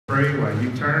Pray while you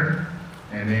turn,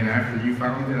 and then after you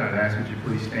found it, I'd ask that you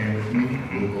please stand with me.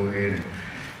 We'll go ahead and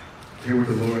hear what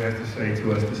the Lord has to say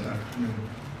to us this afternoon.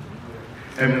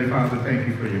 Heavenly Father, thank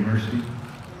you for your mercy.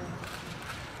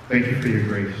 Thank you for your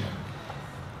grace.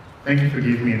 Thank you for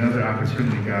giving me another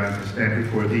opportunity, God, to stand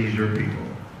before these, your people.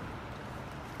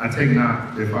 I take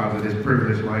not, dear Father, this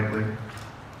privilege lightly,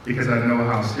 because I know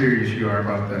how serious you are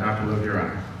about the apple of your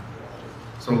eye.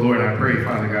 So, Lord, I pray,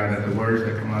 Father God, that the words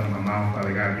that come out of my mouth,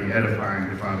 Father God, be edifying,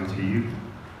 dear Father, to you.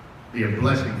 Be a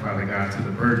blessing, Father God, to the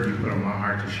burden you put on my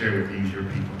heart to share with these, your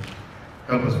people.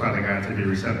 Help us, Father God, to be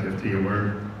receptive to your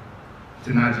word,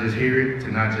 to not just hear it,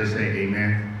 to not just say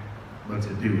amen, but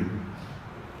to do it.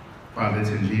 Father,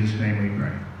 it's in Jesus' name we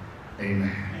pray.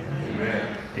 Amen.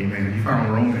 Amen. Amen. You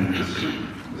found Romans,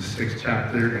 the 6th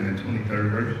chapter and the 23rd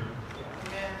verse.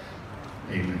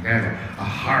 Amen. Have a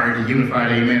heart, a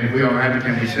unified amen. If we all have it,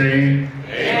 can we say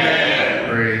amen?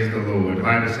 Praise the Lord. The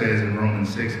Bible says in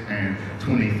Romans 6 and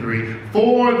 23,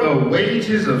 for the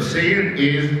wages of sin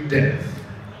is death,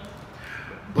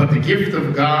 but the gift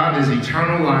of God is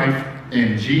eternal life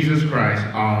in Jesus Christ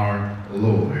our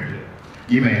Lord.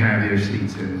 You may have your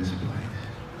seats in this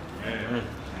place. Amen.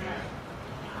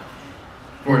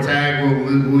 For a tag,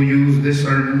 we'll use this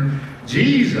sermon,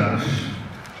 Jesus,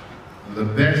 the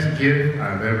best gift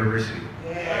I've ever received.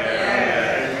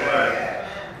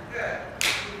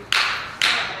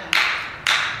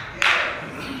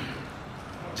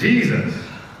 Jesus,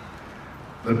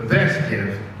 the best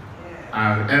gift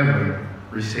I've ever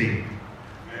received.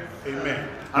 Amen.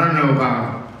 I don't know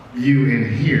about you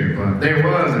in here, but there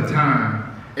was a time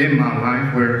in my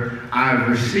life where I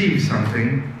received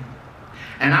something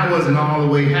and I wasn't all the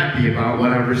way happy about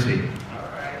what I received.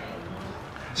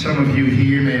 Some of you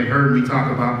here may have heard me talk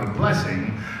about the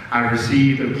blessing I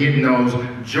received of getting those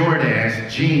Jordache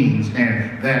jeans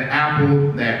and that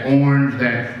apple, that orange,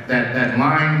 that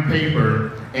lined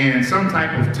paper, and some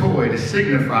type of toy to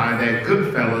signify that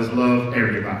Goodfellas love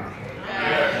everybody.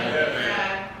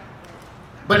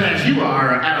 But as you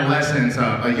are an adolescent,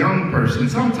 a young person,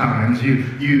 sometimes you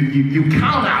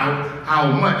count out how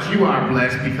much you are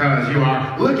blessed because you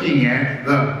are looking at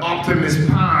the Optimus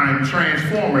Prime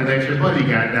transformer that your buddy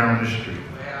got down the street.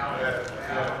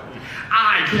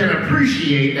 I can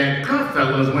appreciate that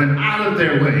Goodfellas went out of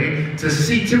their way to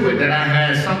see to it that I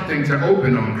had something to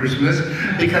open on Christmas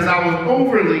because I was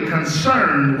overly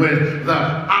concerned with the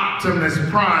Optimus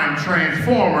Prime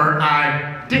transformer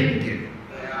I didn't get.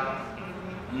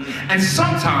 And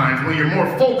sometimes when you're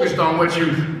more focused on what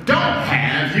you don't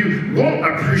have, you won't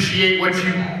appreciate what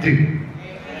you do.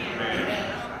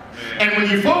 And when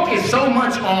you focus so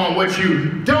much on what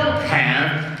you don't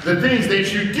have, the things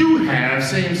that you do have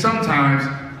seem sometimes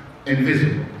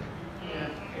invisible.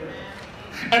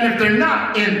 And if they're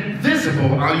not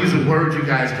invisible, I'll use a word you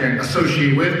guys can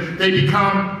associate with, they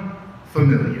become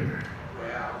familiar.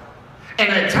 And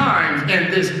at times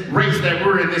in this race that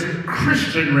we're in, this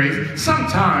Christian race,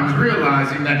 sometimes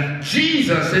realizing that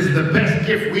Jesus is the best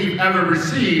gift we've ever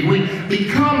received, we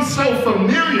become so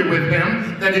familiar with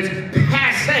him that it's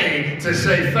passé to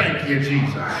say thank you,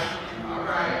 Jesus.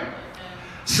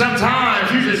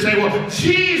 Sometimes you just say, well,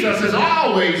 Jesus is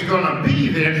always going to be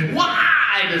there.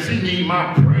 Why does he need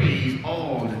my praise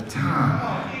all the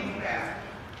time?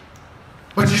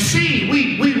 But you see,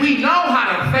 we know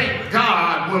how to thank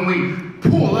God when we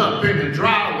pull up in the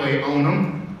driveway on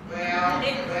him.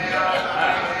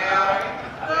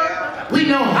 We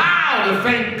know how to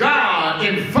thank God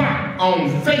in front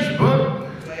on Facebook.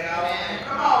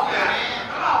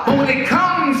 But when it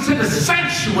comes to the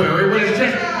sanctuary, where it's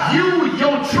just you,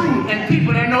 your truth, and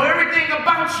people that know everything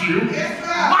about you,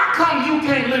 why come you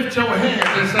can't lift your hands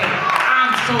and say,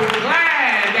 I'm so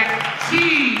glad that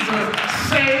Jesus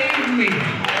saved me?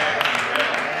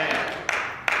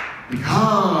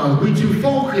 Because we too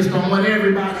focused on what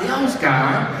everybody else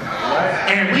got,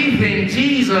 and we think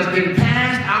Jesus did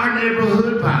pass our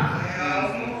neighborhood by.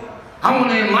 I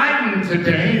want to enlighten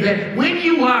today that when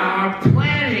you are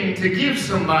planning to give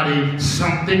somebody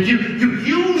something, you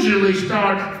usually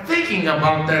start thinking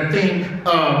about that thing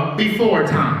before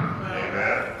time.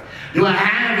 Do I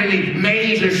have any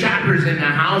major shoppers in the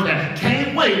house that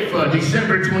can't wait for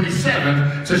December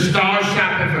 27th to start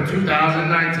shopping for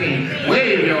 2019?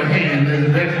 Wave your hand,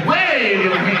 Elizabeth. Wave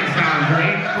your hand,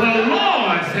 Sandra. Well, the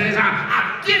Lord says,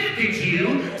 I've gifted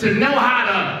you to know how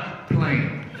to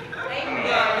plan.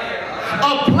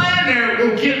 A planner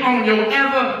will get on your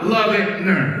ever-loving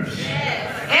nerves.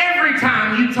 Every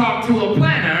time you talk to a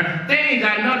planner, they ain't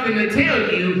got nothing to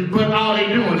tell you, but all they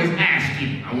doing is ask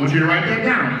you. I want you to write that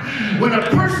down. When a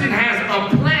person has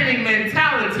a planning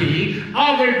mentality,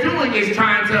 all they're doing is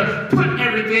trying to put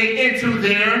everything everything into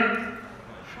their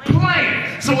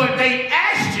plan. So if they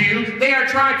asked you, they are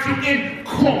trying to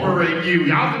incorporate you.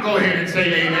 Y'all can go ahead and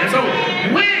say amen. So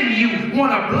when you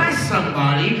want to bless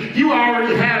somebody, you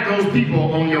already have those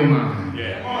people on your mind.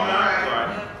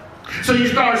 So you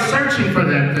start searching for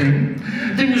that thing.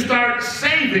 Then you start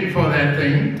saving for that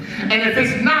thing. And if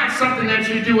it's not something that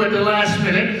you do at the last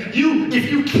minute,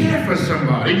 if you care for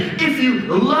somebody, if you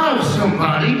love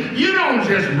somebody, you don't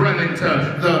just run into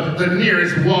the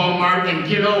nearest Walmart and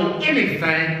get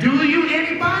anything. Do you,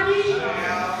 anybody?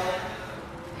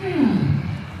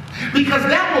 Because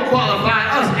that will qualify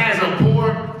us as a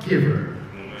poor giver.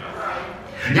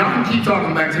 Y'all can keep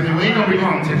talking back to me. We ain't gonna be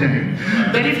long today.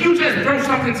 But if you just throw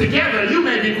something together, you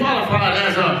may be qualified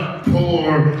as a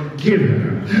poor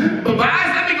giver. But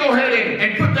guys, let me go ahead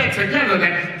and put that together.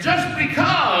 That just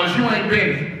because you ain't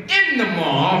been in the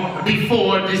mall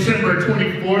before December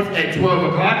 24th at 12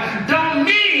 o'clock, don't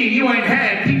mean you ain't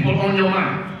had people on your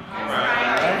mind.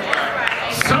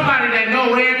 Somebody that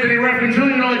know Anthony Ruffin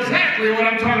Jr. know exactly what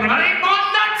I'm talking about. I ain't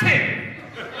bought nothing.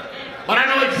 But I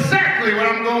know exactly what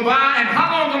I'm going to buy and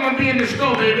how long I'm going to be in the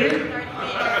store, baby.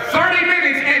 30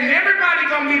 minutes, and everybody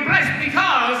going to be blessed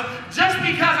because just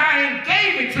because I ain't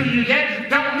gave it to you yet,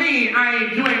 don't mean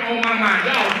you ain't on my mind.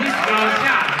 Y'all missed y'all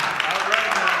shot.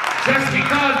 Just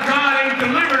because God ain't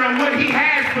delivered on what he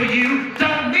has for you,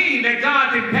 don't mean that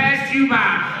God didn't pass you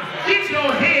by. Get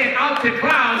your head out the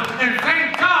clouds and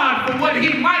thank God for what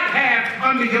he might have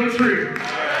under your tree.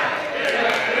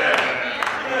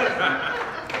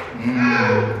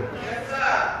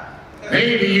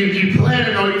 Maybe you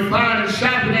planning or you finding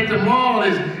shopping at the mall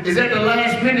is at the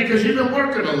last minute because you've been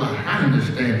working a lot. I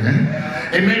understand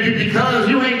that. And maybe because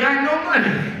you ain't got no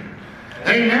money.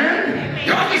 Amen?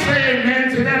 Y'all can say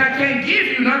amen to that. I can't give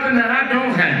you nothing that I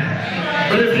don't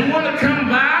have. But if you want to come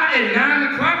by at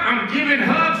 9 o'clock, I'm giving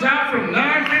hugs out from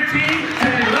 9:15 to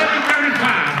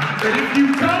 11:35. But if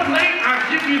you come late, I'll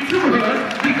give you 2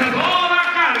 hugs because all I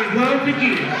got is love to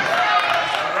give.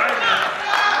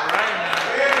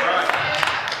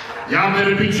 Y'all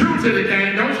better be true to the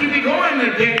game. Don't you be going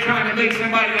to debt trying to make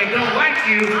somebody that don't like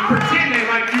you pretend they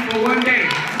like you for one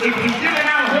day. If you're giving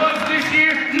out hugs this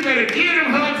year, you better give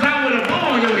them hugs out with a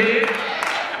bow on your head.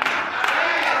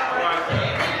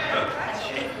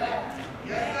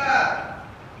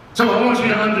 So I want you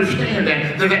to understand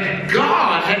that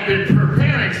God had been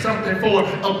preparing something for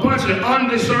a bunch of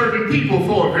undeserving people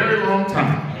for a very long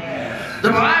time. The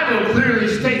Bible clearly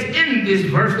states in this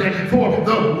verse that for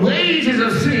the wages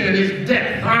of sin is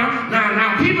death.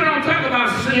 Now, people don't talk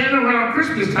about sin around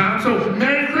Christmas time, so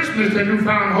Merry Christmas to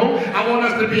Newfound Hope. I want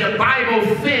us to be a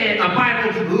Bible-fed, a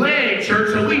Bible-led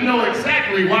church so we know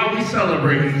exactly why we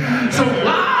celebrate. So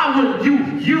why would you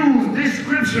use this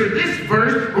scripture, this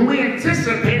verse, when we're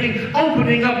anticipating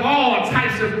opening up all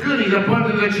types of goodies up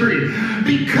under the tree?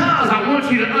 Because I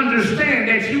want you to understand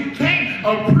that you can't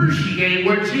appreciate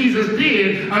what Jesus did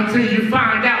until you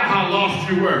find out how lost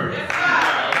you were.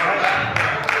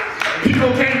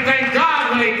 People can't thank God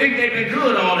when they think they've been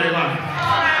good all their life.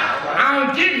 I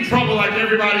don't get in trouble like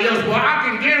everybody else, but I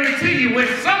can guarantee you when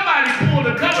somebody pulled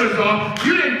the covers off,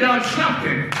 you done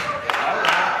something.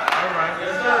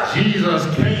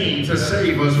 Jesus came to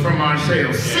save us from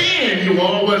ourselves. Sin, you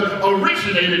all, was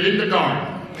originated in the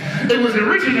garden. It was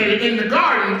originated in the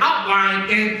garden, outlined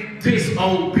in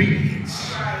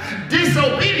disobedience.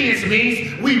 Disobedience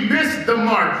means we missed the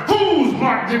mark. Whose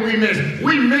mark did we miss?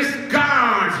 We missed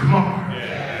God's mark.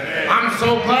 I'm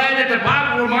so glad that the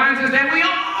Bible reminds us that we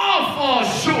all fall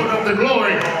short of the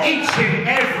glory each and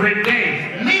every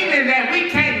day. Meaning that we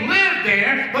can't live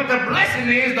there, but the blessing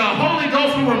is the Holy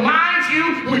Ghost will remind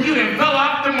you when you done fell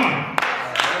off the mark.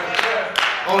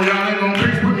 Oh, y'all ain't gonna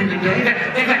preach with me today.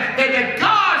 That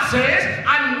God says,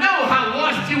 I know how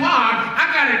lost you are. I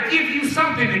gotta give you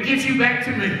something to get you back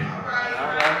to me.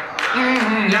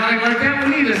 Y'all ain't like that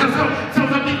one either. So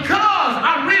because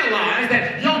I realize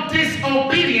that your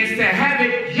disobedience to have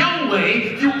it your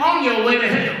way, you on your way to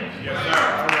hell. Yes,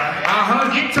 sir.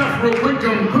 Get tough real quick.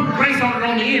 Put grace on it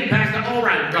on the end, Pastor. All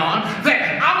right, God.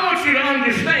 That I want you to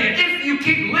understand, if you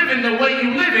keep living the way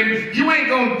you living, you ain't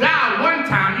gonna die one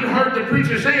time. You heard the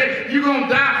preacher say it, you're gonna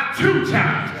die 2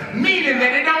 times. Meaning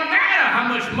that it don't matter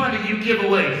how much money you give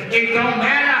away. It don't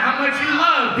matter how much you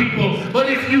love people.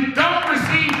 But if you don't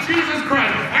receive Jesus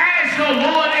Christ as your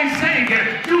Lord and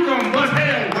Savior, you're gonna bust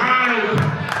hell wide open.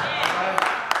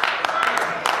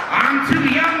 I'm too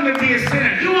young to be a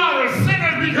sinner. You are a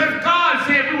sinner because God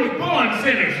said we was born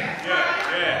sinners.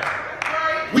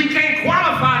 We can't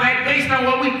qualify that based on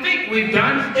what we think we've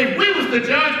done. If we was the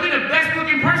judge, we're the best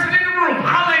looking person in the room.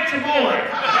 I'll let you boy.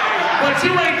 But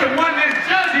you ain't the one that's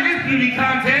judging this beauty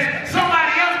contest.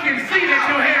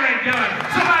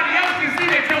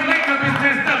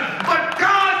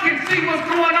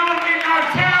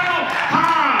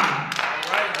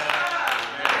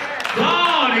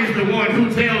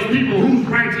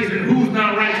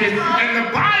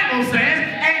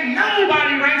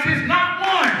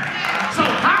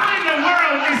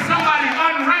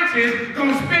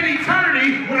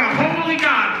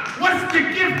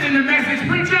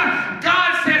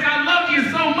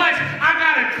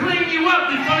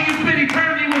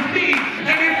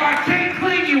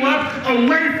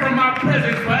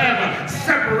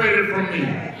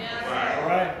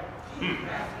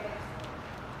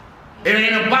 It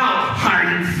ain't about how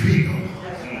you feel.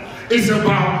 It's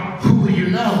about who you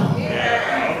know.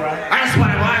 That's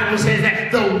why the Bible says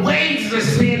that the wages of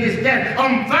sin is death.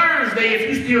 On Thursday, if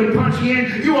you still punch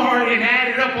in, you already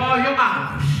added up all your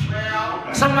hours.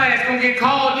 Somebody that's going to get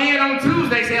called in on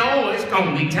Tuesday say, oh, it's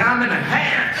going to be time and a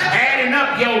half. Adding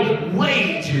up your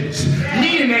wages.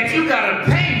 Meaning that you got to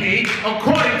pay me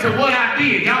according to what I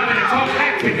did. Y'all better talk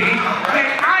back to me.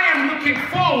 That I am looking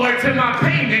forward to my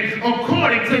payment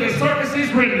according to the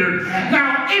services rendered.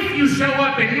 Now, if you show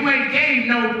up and you ain't gave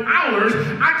no hours,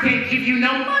 I can't give you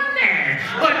no money.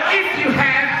 But if you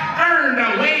have earned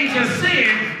a wage of sin,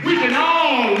 we can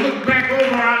all look back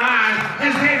over our lives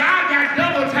and say, I got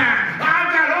double time.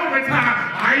 I got overtime.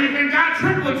 I even got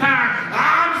triple time.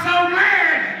 I'm so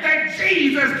glad that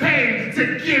Jesus came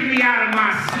to get me out of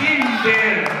my sin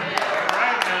debt.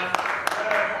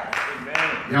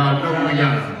 Y'all know we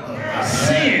got a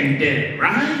sin debt,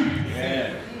 right?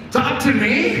 Yeah. Talk to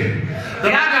me.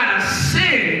 That I got a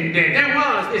sin debt.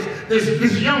 There was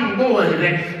this young boy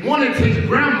that wanted his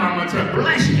grandmama to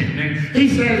bless him. And he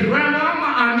says,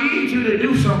 Grandmama, I need you to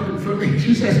do something for me.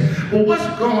 She says, well, what's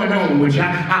going on with you?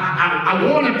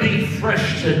 I want to be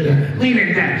fresh today.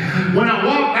 Meaning that when I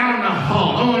walk down the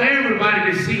hall, I want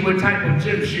everybody to see what type of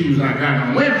gym shoes I got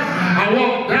on. When I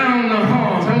walk down the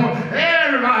halls, I want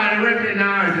everybody to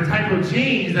recognize the type of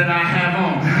jeans that I have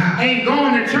on. I ain't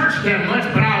going to church that much,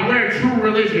 but I wear true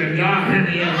religion. Y'all hear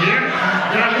me in here?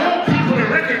 That I want people to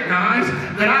recognize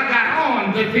that I got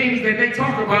on the things that they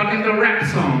talk about in the rap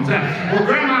songs. Well,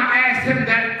 Grandma asked him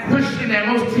that question that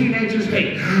most teenagers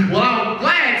hate. Well, I'm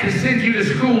glad to send you to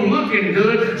school looking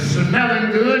good,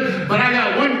 smelling good, but I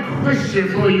got one question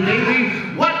for you, baby.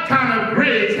 What kind of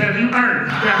grades have you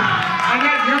earned? And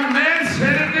that young man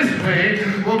said it this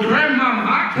way. Well, Grandmama,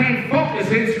 I can't focus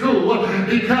in school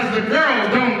because the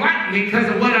girls don't like me because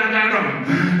of what I got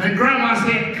on. And Grandma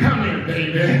said, come here,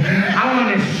 baby. I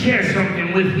want to share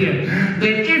something with you.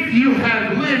 That if you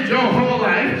have lived your whole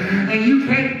life and you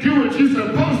can't do what you're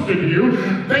supposed to do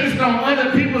based on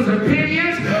other people's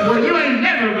opinions, well, you ain't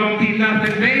never going to be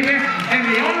nothing, baby. And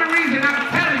the only reason I'm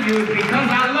telling you is because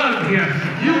I love you.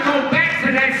 You go back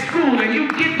to that school and you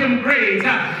get them grades,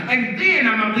 and then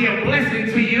I'm going to be a blessing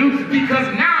to you because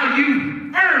now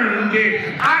you earned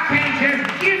it. I can't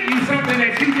just give you something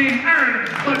that you didn't earn,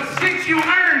 but since you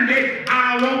earned it,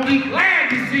 I will be glad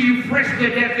to see you fresh to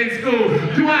death in school.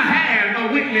 Do I have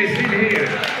a witness in here?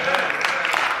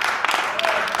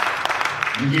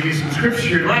 Let me give you some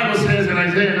scripture. The Bible says in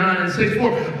Isaiah 9:6,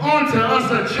 unto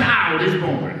us a child is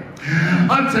born.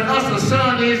 Unto us a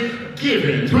son is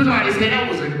given. Somebody said that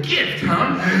was a gift,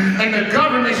 huh? And the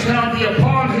government shall be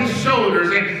upon his shoulders,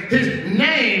 and his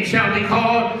name shall be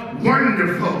called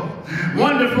Wonderful.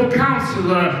 Wonderful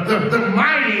Counselor, the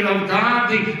mighty of God,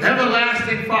 the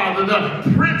everlasting Father,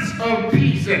 the Prince of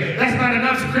Peace. That's not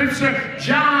enough scripture.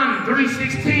 John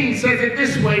 3:16 says it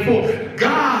this way, for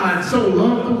God so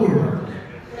loved the world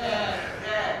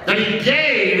that he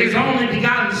gave his only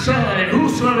begotten Son, and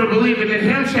whosoever believeth in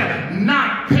him shall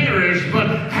not perish, but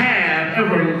have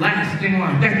everlasting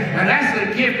life. Now that's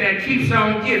a gift that keeps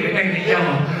on giving, ain't it,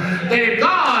 y'all? That if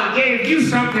God gave you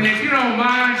something that you don't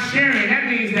mind sharing, that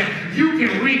means that you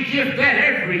can re-gift that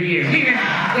every year.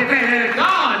 That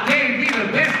God gave me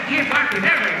the best gift I could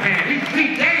ever have.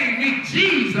 He gave me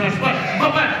Jesus, but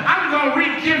I'm going to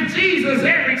re-gift Jesus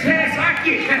every chance I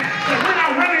get. So when I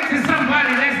run into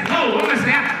somebody that's low, I'm going to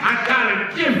say, I got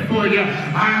a gift for you.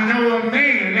 I know a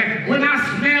man that when I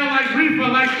smell like reefer,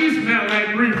 like you smell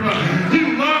like reefer,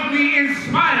 he loved me in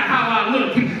spite of how I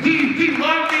look. He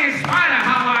loved me in spite of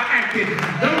how I acted.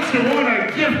 Don't you want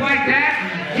a gift like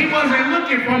that? He wasn't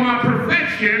looking for my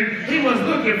perfection. He was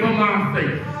looking for my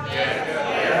faith.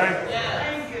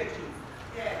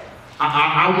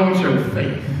 I want your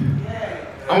faith.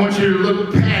 I want you to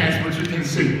look past what you can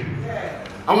see.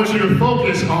 I want you to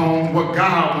focus on what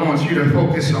God wants you to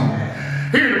focus on.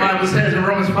 Here the Bible says in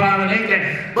Romans 5:8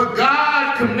 that, but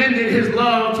God commended his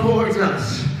love towards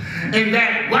us, in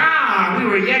that while we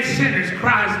were yet sinners,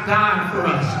 Christ died for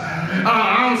us.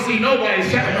 I don't see nobody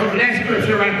shouting over that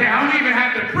scripture right there. I don't even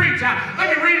have to preach.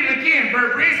 Let me read it again,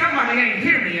 Burberry. Somebody ain't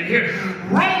hear me in here.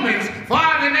 Romans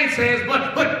 5:8 says,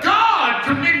 but God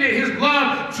commended his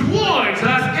love towards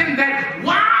us, in that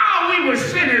while we were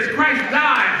sinners, Christ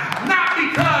died. Not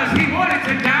because he wanted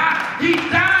to die. He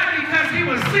died because he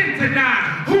was sent to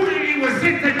die. Who did he was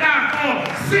sent to die for?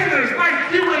 Sinners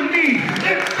like you and me.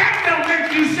 If that don't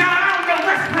make you shout, I don't know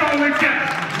what's wrong with you.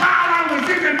 While I was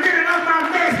in the middle of my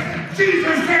mess,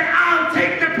 Jesus said, I'll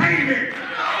take the payment.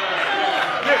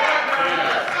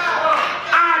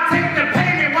 I'll take the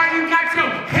payment while you got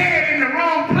your head in the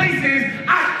wrong places.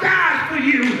 I died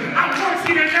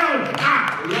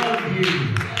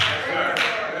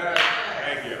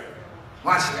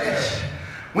Watch this.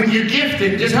 When you're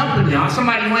gifted, just helping y'all,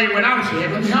 somebody who ain't went out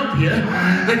yet, let me help you,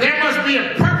 that there must be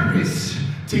a purpose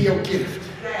to your gift.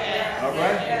 All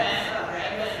right?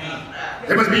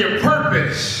 There must be a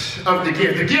purpose of the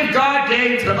gift. The gift God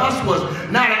gave to us was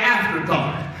not an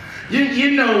afterthought.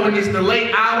 You know when it's the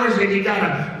late hours and you got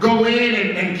to go in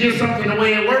and give something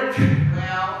away at work?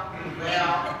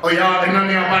 Well. Oh, y'all, and none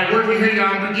of y'all might work in here,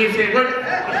 y'all do gifts at work?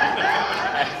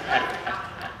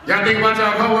 Y'all think about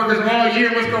y'all co-workers all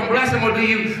year, what's going to bless them, or do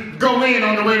you go in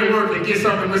on the way to work and get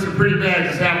something with some pretty bags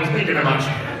and say, I was thinking about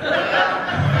you?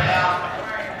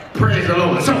 Praise the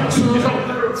Lord. So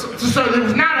there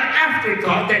was not an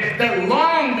afterthought that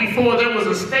long before there was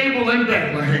a stable in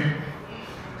Bethlehem,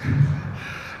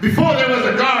 before there was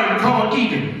a garden called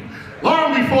Eden,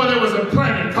 long before there was a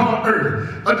planet called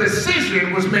Earth, a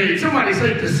decision was made. Somebody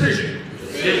say decision.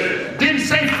 Didn't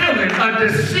say feeling. A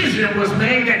decision was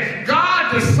made that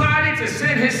God decided to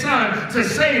send his son to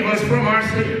save us from our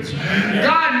sins.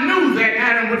 God knew that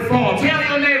Adam would fall. Tell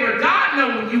your neighbor, God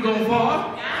knows when you're going to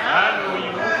fall.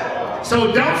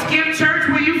 So don't skip church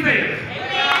when you fail.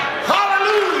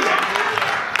 Hallelujah.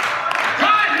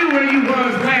 God knew where you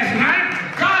was last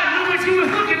night. God knew what you was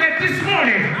looking at this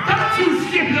morning. Don't you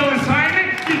skip your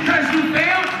assignment because you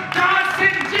failed. God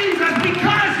sent Jesus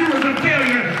because you was a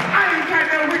failure. I ain't got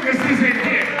no witnesses in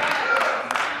here.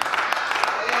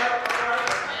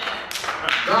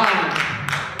 God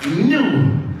knew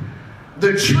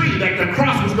the tree that the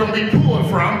cross was going to be pulled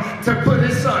from to put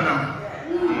his son on.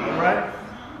 All right?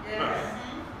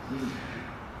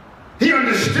 He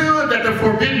understood that the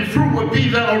forbidden fruit would be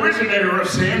the originator of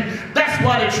sin. That's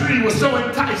why the tree was so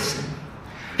enticing.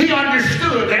 He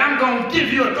understood that I'm going to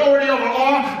give you authority over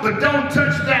all, but don't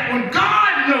touch that one.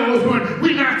 God knows when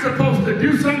we're not supposed to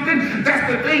do something. That's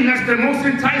the thing that's the most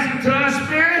enticing to our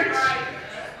spirits.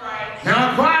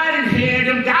 Now, quiet in here,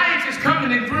 them diets is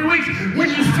coming in 3 weeks. When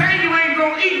you say you ain't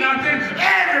going to eat nothing,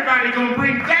 everybody going to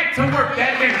bring that to work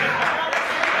that day.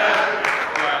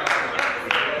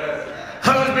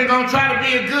 Husband gonna try to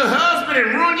be a good husband and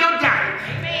ruin your diet.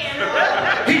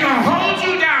 He gonna hold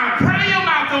you down, pray your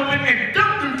mouth open, and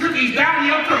dump them cookies down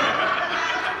your throat.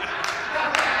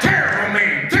 Terrible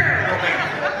man, terrible man.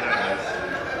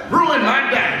 Ruined my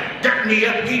diet. Got me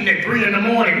up eating at 3 in the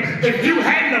morning. If you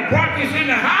hadn't have brought this in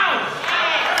the house.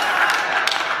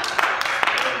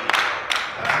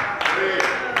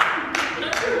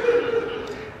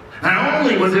 Not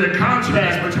only was it a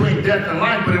contrast between death and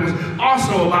life, but it was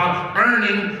also about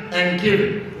earning and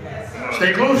giving.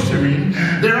 Stay close to me.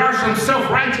 There are some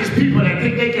self-righteous people that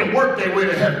think they can work their way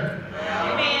to heaven.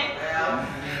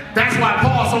 That's why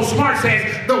Paul, so smart, says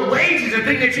the wages, the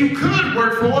thing that you could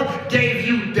work for, gave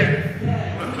you death.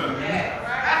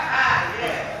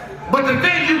 But the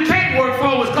thing you can't work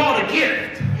for was called a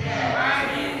gift.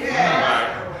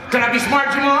 Can I be smart,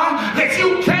 Jamal? That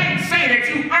you can't say that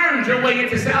you earned your way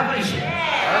into salvation.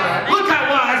 Look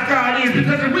how wise God is,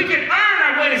 because if we can earn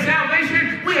our way to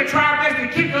salvation, we'll try our best to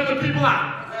kick other people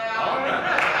out.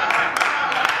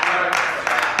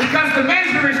 Because the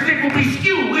measuring stick will be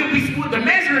skewed. The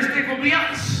measuring stick will be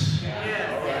us.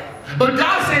 But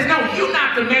God says, no, you're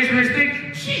not the measuring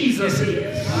stick. Jesus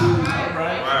is.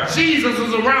 Jesus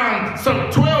was around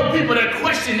some 12 people that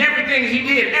questioned everything he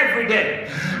did every day.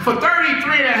 For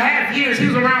 33.5 years, he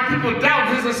was around people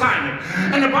doubting his assignment.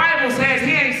 And the Bible says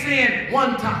he ain't sinned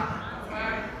one time.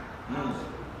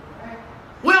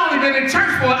 We only been in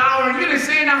church for an hour and you done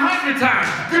sinned 100 times.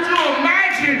 Could you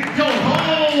imagine your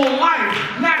whole life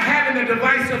not having a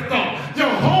divisive thought?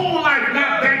 Your whole life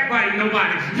not backbiting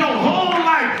nobody. Your whole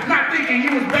life not thinking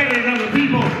you was better than other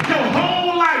people. Your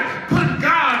whole life putting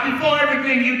God before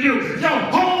everything you do. Your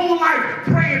whole life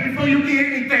praying before you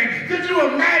did anything. Could you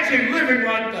imagine living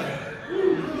like that?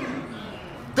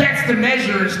 That's the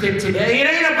measuring stick today. It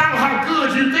ain't about how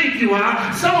good you think you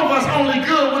are. Some of us only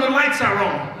good when the lights are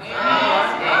on.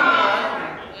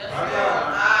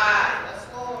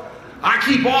 I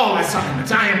keep all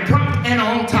assignments. I am prompt and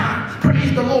on time.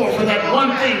 Praise the Lord for that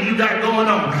one thing you got going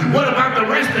on. What about the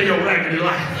rest of your raggedy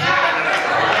life?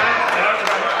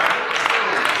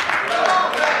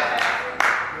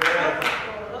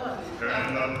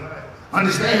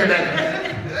 Understand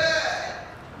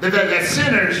that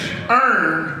sinners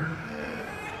earn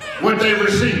what they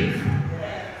receive.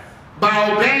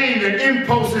 By obeying the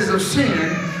impulses of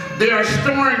sin, they are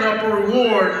storing up a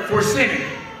reward for sinning.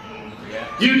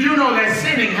 You do know that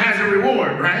sinning has a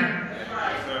reward, right?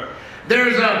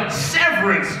 There's a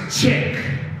severance check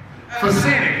for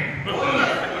sinning.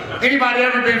 Anybody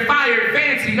ever been fired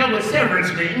fancy know what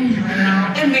severance means?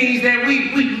 It means that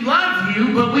we love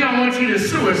you, but we don't want you to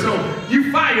sue us. So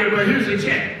you fired. fired, but here's a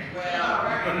check.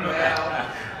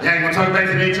 Yeah, I'm going to talk back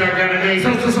to the HR guy today.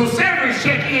 So severance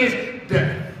check is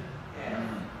death.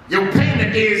 Your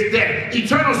payment is death,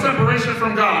 eternal separation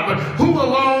from God. But who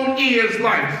alone is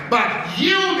life? By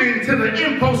yielding to the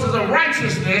impulses of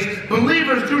righteousness,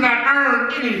 believers do not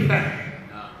earn anything.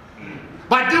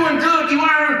 By doing good, you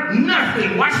earn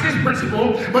nothing. Watch this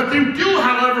principle. But you do,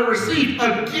 however, receive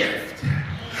a gift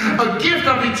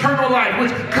of eternal life,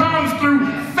 which comes through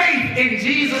faith in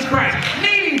Jesus Christ.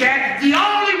 Meaning that the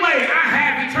only way I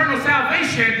have eternal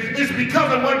salvation is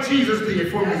because of what Jesus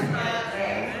did for me.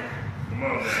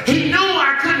 He knew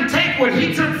I couldn't take what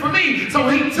he took for me, so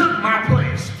he took my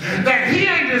place. That he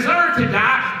ain't deserved to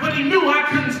die, but he knew I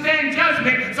couldn't stand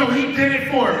judgment, so he did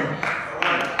it for me.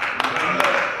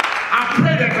 I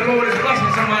pray that the Lord is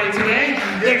blessing somebody today,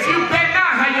 that you bet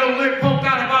not have your lip poked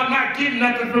out about not getting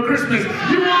nothing for Christmas.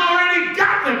 You already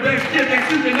got the best gift that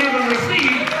you can ever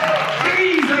receive.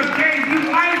 Jesus gave you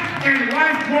life and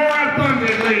life more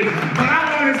abundantly. But I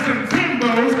wanted some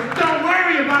Timbos. Don't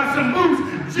worry about some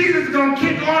boots. Jesus is going to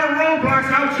kick all the roadblocks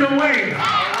out your way.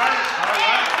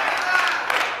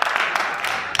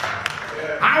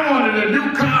 I wanted a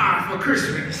new car for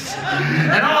Christmas.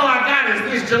 And all I got is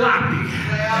this jalopy.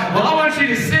 Well, I want you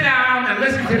to sit down and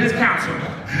listen to this counsel.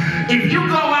 If you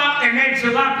go out and that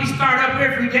jalopy start up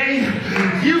every day,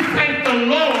 you thank the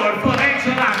Lord for that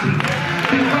jalopy.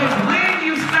 Because when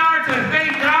you start to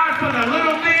thank God for the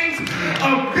little things,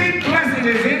 a big blessing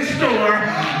is in store.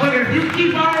 But if you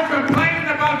keep on complaining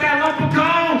about that lump of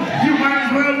coal, you might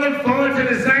as well look forward to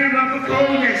the same lump of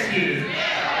coal next year.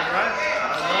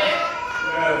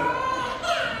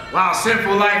 While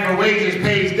sinful life or wages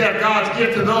pays death, God's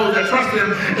gift to those that trust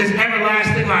him is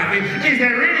everlasting life. Is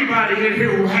there anybody in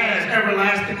here who has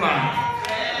everlasting life?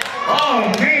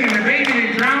 Oh man, the baby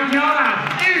didn't drown y'all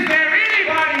out. Is there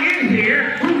anybody in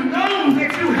here who knows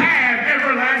that you have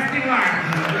everlasting life?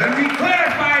 Let me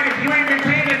clarify it if you ain't been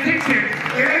paying attention.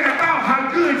 It ain't about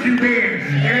how good you've been.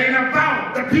 It ain't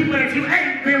about the people that you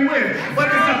ain't been with.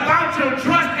 But it's about your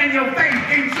trust and your faith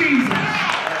in Jesus.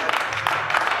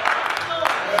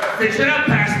 Fix it up,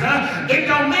 Pastor. It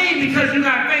don't mean because you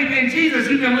got faith in Jesus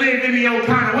you can live any old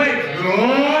kind of way.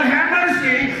 Lord have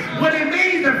mercy. What it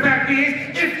means, the fact is,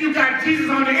 if you got Jesus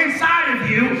on the inside of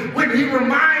you, when he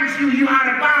reminds you you out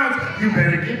of bounds, you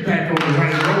better get back on the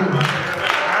right road.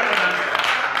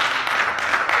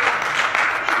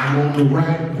 I'm on the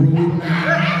right road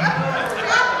now.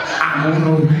 I'm on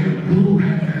the right road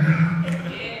now.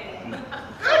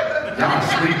 Y'all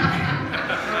sleeping.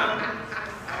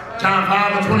 John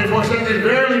 5:24 says this,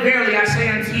 verily, verily, I say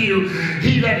unto you,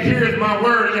 he that heareth my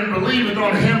word and believeth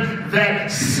on him that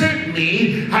sent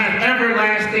me hath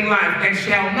everlasting life, and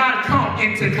shall not come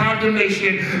into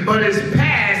condemnation, but is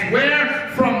passed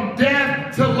where? From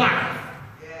death to life.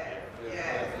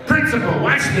 Principle,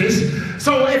 watch this.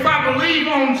 So if I believe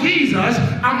on Jesus,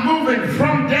 I'm moving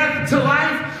from death to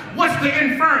life. What's the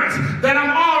inference? That I'm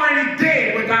already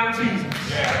dead without Jesus.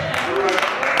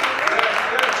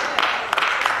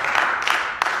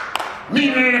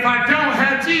 Meaning that if I don't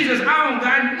have Jesus, I don't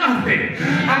got nothing.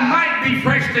 I might be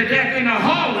fresh to death in the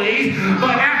hallways,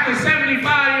 but after 75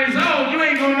 years old, you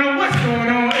ain't going to know what's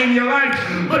going on in your life.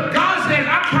 But God says,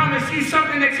 I promise you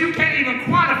something that you can't even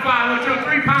quantify with your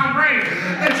 3-pound brain.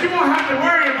 That you won't have to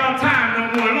worry about time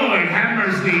no more. Lord, have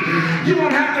mercy. You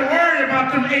won't have to worry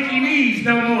about them achy knees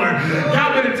no more.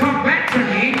 Y'all better talk back to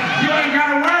me. You ain't got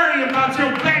to worry about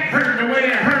your back hurting the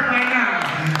way it hurt right now.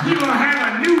 You're going to have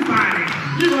a new body.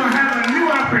 You're going to have a new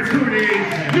opportunity.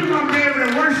 You're going to be able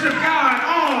to worship God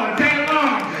all day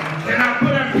long. Can I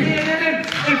put a pin in it?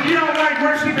 If you don't like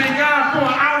worshiping God for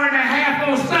an hour and a half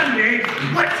on Sunday,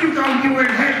 what you going to do in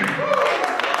heaven?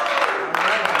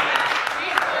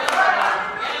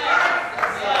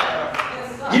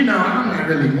 You know, I'm not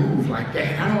really moved like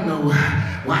that. I don't know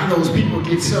why those people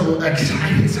get so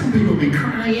excited. Some people be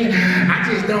crying. I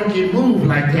just don't get moved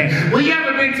like that. Well, you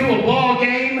ever been to a ball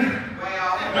game?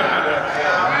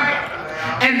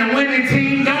 And the winning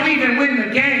team don't even win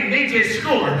the game, they just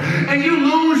score. And you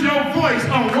lose your voice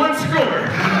on one score.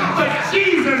 But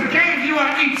Jesus gave you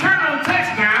an eternal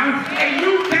touchdown, and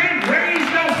you can't raise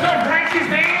your self-righteous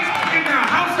hands in the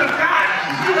house of God.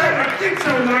 You better get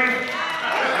your life.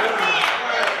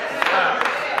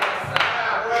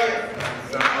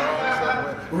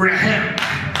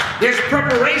 There's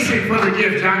preparation for the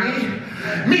gift, Johnny.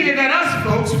 Meaning that us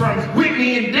folks from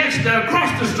Whitney and Dexter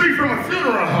across the street from a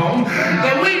funeral home,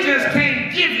 that we just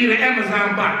can't give you the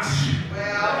Amazon box.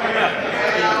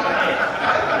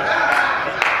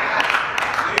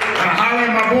 I holler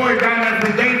at my boys down there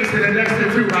from Davidson and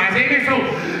Dexter too, guys. Amen. So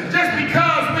just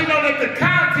because we know that the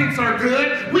contents are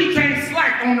good, it, we can't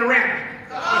slack on the wrapping.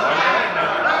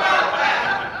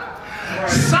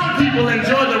 Some people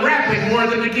enjoy the wrapping more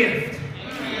than the gift.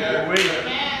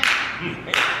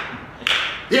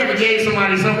 You ever gave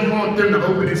somebody something you want them to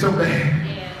open it so bad?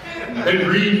 They're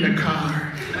reading the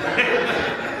card.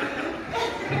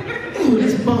 Ooh,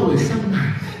 this bow is so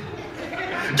nice.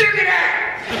 Give me that!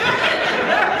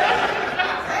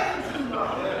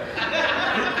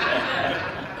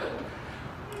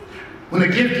 When a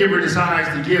gift giver decides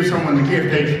to give someone the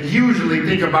gift, they usually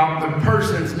think about the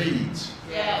person's needs.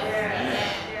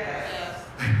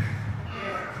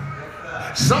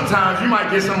 Sometimes you might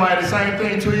get somebody the same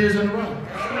thing 2 years in a row.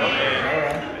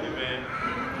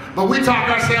 But we talk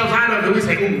ourselves out of it. We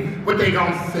say, ooh, what they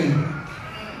gonna think?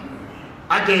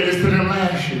 I gave this to them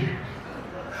last year.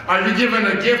 Are you giving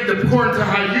a gift according to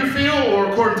how you feel or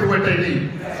according to what they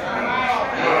need?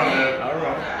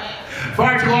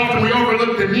 Far too often we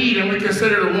overlook the need and we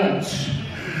consider the wants.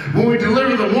 When we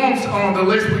deliver the wants on the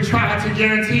list, we try to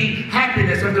guarantee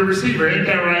happiness of the receiver. Ain't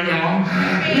that right, y'all?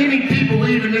 Many people,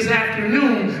 even this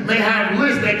afternoon, may have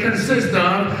lists that consist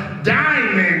of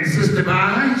diamonds, Sister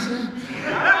Biles.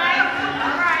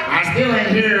 I still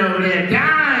ain't hear over there.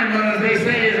 Diamonds, they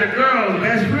say, is a girl's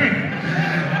best friend.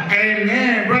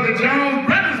 Amen. Brother Jones,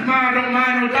 brother's mom don't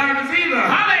mind no diamonds either.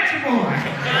 Holla at your boy.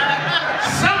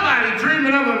 Somebody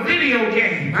dreaming of a video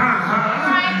game.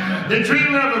 They're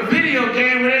dreaming of a video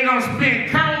game where they're going to spend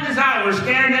countless hours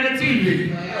staring at a TV.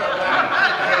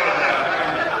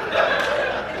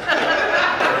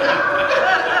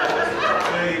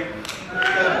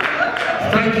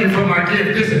 Thank you for my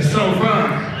gift. This is so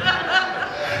fun.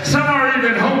 Some are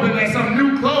even hoping that some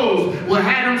new clothes will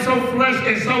have them so fresh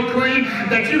and so clean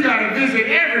that you got to visit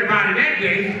everybody that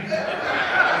day.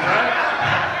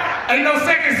 Ain't no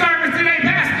second service today,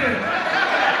 Pastor.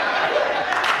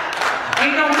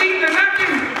 Ain't no meeting or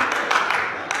nothing.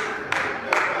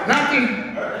 Nothing.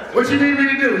 What you need me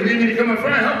to do? You need me to come in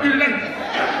front and help you today?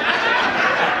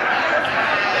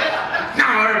 No,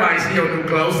 everybody see your new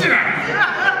clothes. Sit down.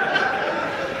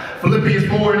 Philippians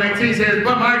 4:19 says,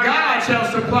 but my God shall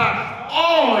supply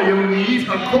all your needs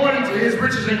according to his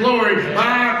riches and glory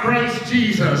by Christ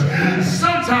Jesus.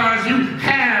 Sometimes you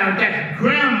have that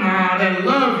grandma that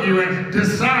love you and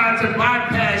decide to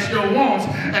bypass your wants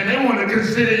and they want to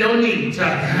consider your needs.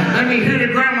 Let me hear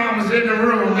the grandmamas in the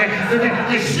room.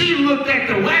 And she looked at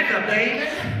the weather, baby.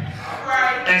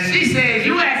 And she says,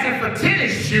 you asking for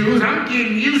tennis shoes, I'm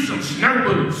getting you some snow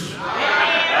boots. All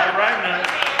right, man.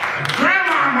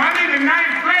 Grandmama, I'm in the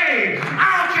 9th grade. I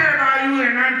don't care about you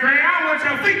in 9th grade. I want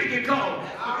your feet to get cold.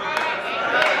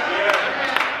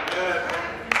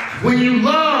 When you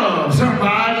love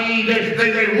somebody,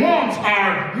 their wants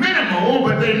are minimal,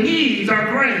 but their needs are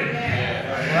great.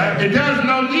 It does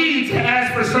no need to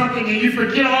ask for something and you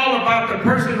forget all about the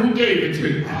person who gave it to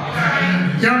you.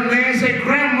 Young man said,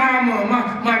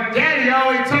 grandmama, my daddy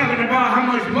always talking about how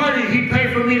much money he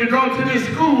paid for me to go to this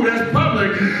school that's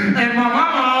public. And my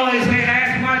mama always say,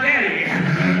 ask my daddy,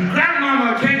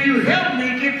 grandmama, can you help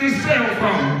me get this cell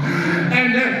phone?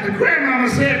 And the grandmama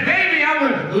said, baby, I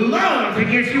would love to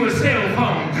get you a cell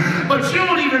phone, but you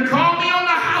don't even call me on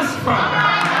the house phone.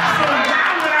 So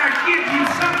why would I give you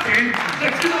something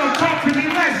that you're going to talk to me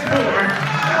less for?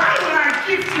 Why would I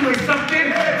gift you with something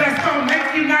that's going to make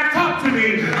you not talk to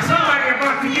me? Somebody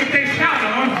about to get their shout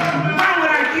on. Why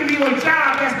would I give you a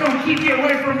job that's going to keep you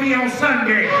away from me on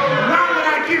Sunday? Why would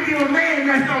I give you a man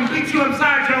that's going to beat you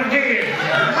upside your head?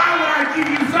 Why would I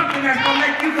give you something that's going to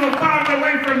make you go far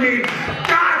away from me?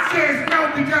 God says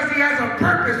no because he has a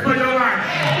purpose for your life.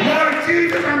 Lord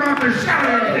Jesus, I'm about to shout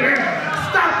out here.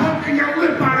 Stop poking your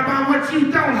lip out about what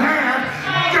you don't have.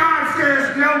 God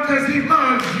says no because he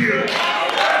loves you.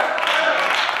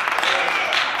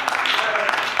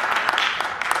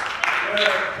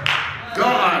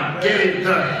 God gave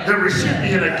the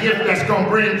recipient a gift that's going to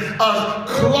bring us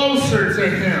closer to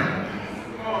him.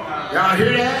 Y'all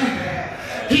hear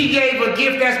that? He gave a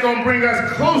gift that's going to bring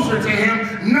us closer to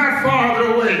him, not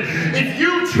farther away. If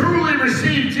you truly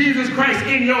receive Jesus Christ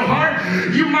in your heart,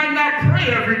 you might not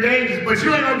pray every day, but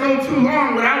you ain't going to go too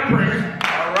long without praying.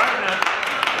 All right now.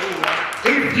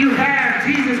 If you have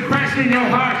Jesus Christ in your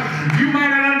heart, you might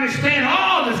not understand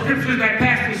all the scriptures that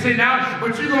Pastor sent out,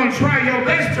 but you're going to try your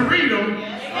best to read them.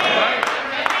 All right?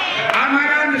 I might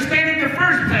not understand it the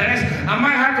first pass. I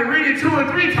might have to read it 2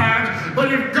 or 3 times.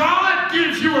 But if God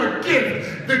gives you a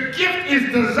gift, the gift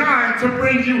is designed to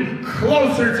bring you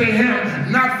closer to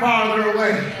him, not farther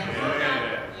away.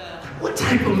 What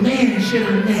type of man should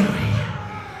I marry?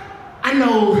 I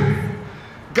know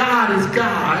God is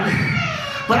God,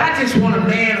 but I just want a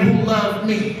man who loves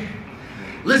me.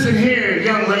 Listen here,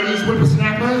 young ladies,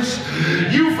 whippersnappers.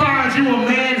 You find you a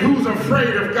man who's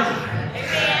afraid of God.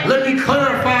 Let me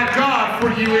clarify God for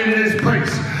you in this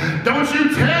place. Don't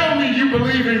you tell me you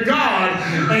believe in God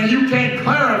and you can't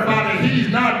clarify that he's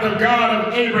not the God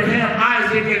of Abraham,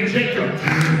 Isaac, and Jacob.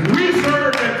 We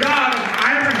serve the God of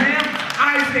Abraham,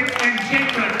 Isaac, and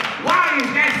Jacob. Why is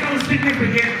that so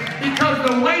significant? Because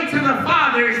the way to the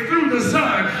Father is through the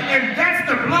Son, and that's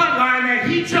the bloodline that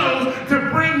he chose to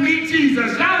bring me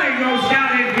Jesus. Y'all ain't gonna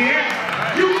shout in here.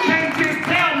 You can't just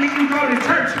tell me you go to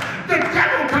church. The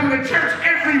devil come to church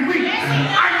every week.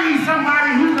 I need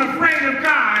somebody who's afraid of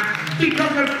God,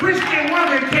 because a Christian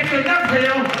woman gets enough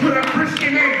hell with a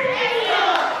Christian man.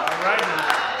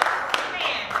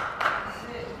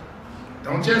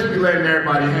 Don't just be letting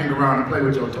everybody hang around and play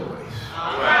with your toys.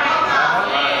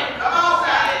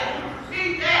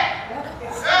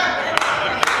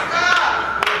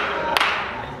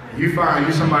 You find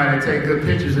you somebody that take good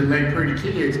pictures and make pretty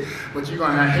kids, but you're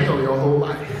going to have hell your whole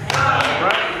life.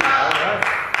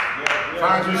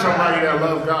 Find you somebody that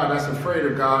loves God, that's afraid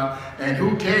of God, and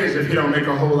who cares if he don't make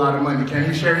a whole lot of money? Can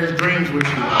he share his dreams with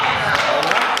you?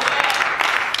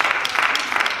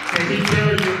 Can he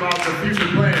tell you about the future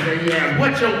plans that he has?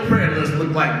 What's your prayer list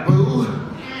look like, boo?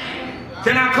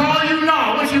 Can I call you?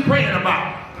 No. What you praying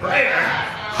about? Prayer.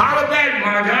 Holler back,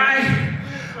 my guy.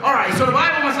 All right, so the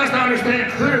Bible wants us to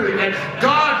understand clearly that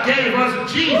God gave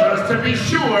us Jesus to be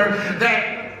sure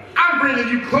that I'm bringing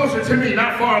you closer to me,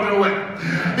 not farther away.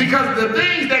 Because the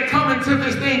things that come into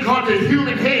this thing called the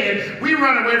human head, we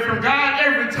run away from God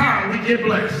every time we get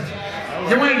blessed.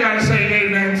 You ain't got to say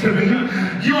amen to me.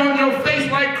 You on your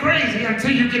face like crazy until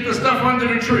you get the stuff under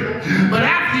the tree. But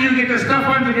after you get the stuff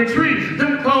under the tree,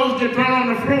 them clothes get thrown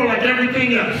on the floor like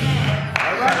everything else.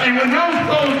 And when those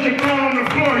clothes get thrown on the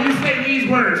floor, you say these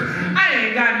words: I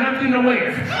ain't got nothing to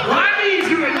wear. Well, I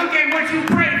need you to look at what you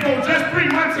prayed for just 3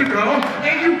 months ago,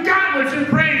 and you got what you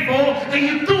prayed for, and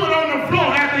you threw it on the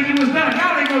floor after you was done.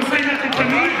 Y'all ain't gonna say nothing to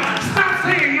me. Stop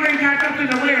saying you ain't got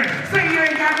nothing to wear. Say you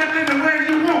ain't got nothing to wear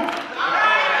you want.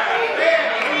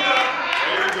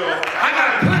 I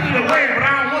got plenty to wear, but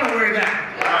I don't want to wear that.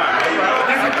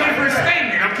 That's a different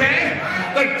statement, okay?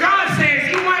 Like God says,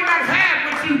 you might not have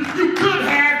what you could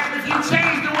have if you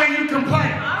change the way you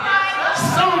complain.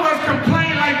 Some of us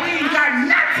complain like we ain't got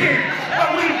nothing, but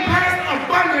we blessed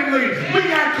abundantly. We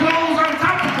got clothes on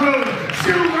top of clothes,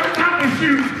 shoes on top of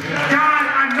shoes. God,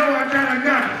 I know I've got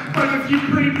enough, but if you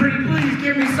pretty please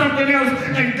give me something else,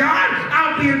 and God,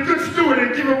 I'll be a good steward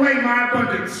and give away my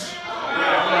abundance.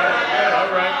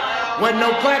 All right. Wasn't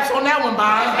no claps on that one,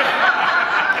 Bob.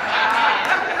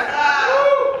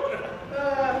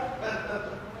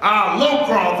 I'll low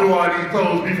crawl through all these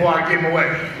clothes before I give them away.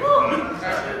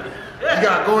 You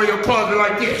gotta go in your closet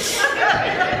like this.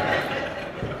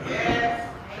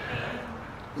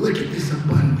 Look at this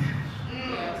abundance.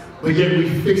 But yet we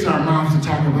fix our mouths to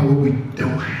talk about what we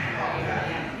don't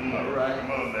have. All right,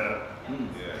 come on now.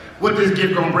 What this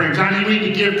gift gonna bring? Johnny, we need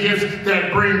to give gifts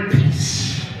that bring peace.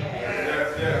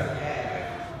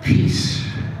 Peace.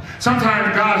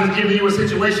 Sometimes God has given you a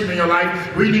situation in your life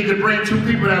where you need to bring two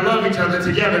people that love each other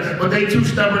together, but they too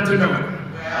stubborn to know it.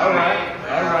 All right.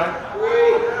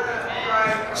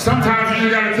 Sometimes you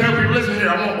gotta tell people, listen here,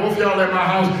 I want both of y'all at my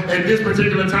house at this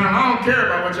particular time. I don't care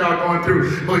about what y'all going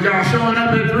through, but y'all showing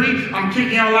up at 3, I'm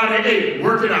kicking y'all out at 8.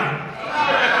 Work it out.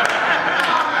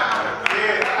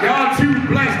 Y'all too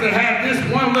blessed to have this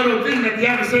one little thing that the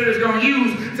adversary is going to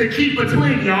use to keep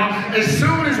between y'all. As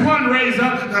soon as one raised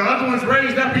up, the other one's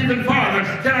raised up even farther.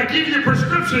 Can I give you the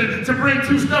prescription to bring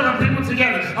two stubborn people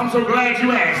together? I'm so glad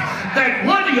you asked. That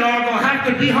one of y'all going to have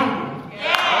to be humble.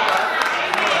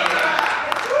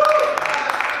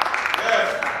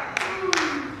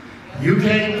 You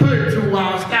can't put two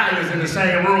wild stallions in the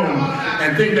same room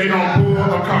and think they're going to pull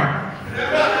a cart.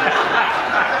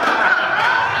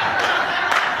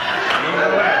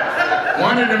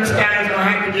 One of them stallions gonna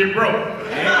have to get broke.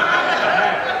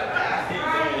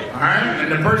 Alright?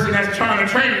 And the person that's trying to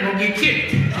train him gonna get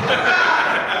kicked.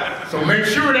 So make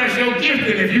sure that's your gift,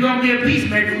 and if you're gonna be a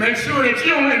peacemaker, make sure that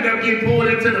you don't end up getting pulled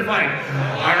into the fight.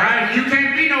 Alright? You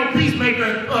can't be no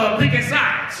peacemaker picking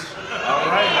sides.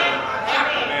 Alright?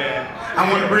 I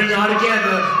want to bring y'all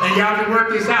together and y'all can work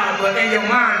this out, but in your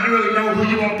mind you really know who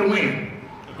you want to win.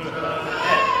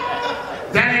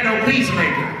 That ain't no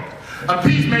peacemaker. A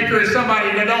peacemaker is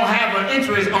somebody that don't have an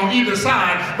interest on either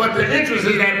side, but the interest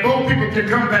is that both people can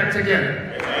come back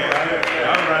together.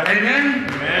 Amen?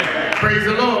 Amen? Praise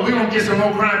the Lord. We're going to get some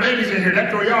more crying babies in here. That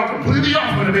throw y'all completely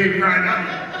off with a baby crying out.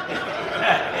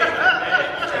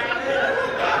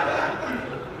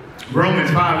 Romans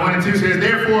 5:1-2 says,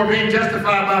 therefore, being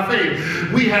justified by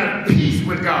faith, we have peace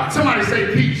with God. Somebody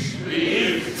say peace.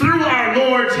 Peace. Through our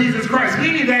Lord Jesus Christ.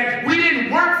 Meaning that we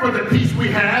didn't work for the peace we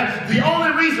have. The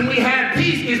only reason we have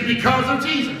peace is because of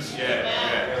Jesus.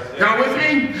 Y'all with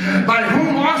me? By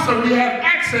whom also we have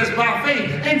access by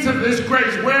faith into this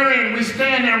grace wherein we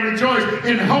stand and rejoice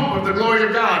in hope of the glory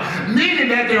of God. Meaning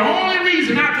that the only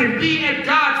reason I can be at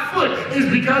God's foot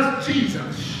is because of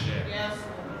Jesus. Yes.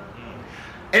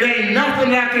 It ain't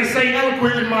nothing that I can say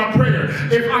eloquent in my prayer.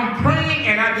 If I'm praying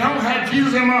and I don't have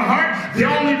Jesus in my heart, the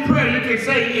only prayer you can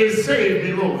say is, save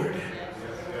me, Lord.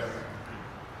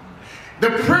 The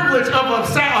privilege of a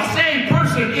saved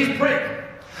person is prayer.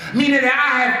 Meaning that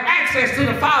I have access to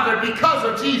the Father because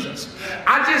of Jesus.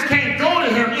 I just can't go to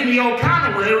him any old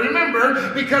kind of way.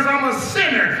 Remember, because I'm a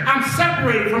sinner. I'm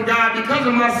separated from God because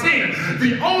of my sin.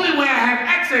 The only way I have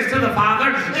access to the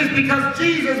Father is because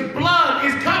Jesus' blood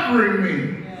is covering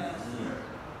me.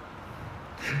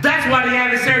 That's why the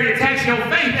adversary attacks your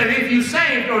faith, and if you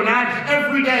saved or not,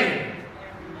 every day.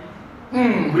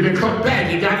 We didn't come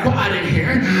back. You got quiet in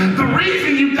here. The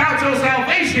reason you doubt your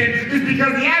salvation is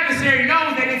because the adversary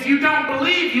knows that if you don't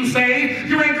believe you saved,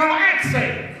 you ain't going to act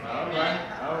saved. All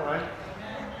right.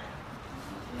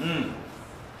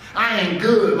 I ain't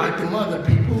good like the other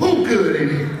people. Who good in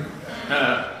here?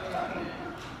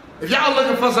 If y'all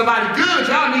looking for somebody good,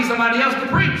 y'all need somebody else to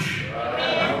preach.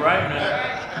 All right,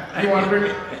 man. You want to bring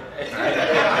it?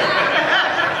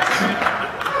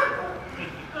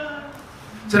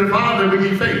 To the Father we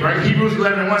need faith, right? Hebrews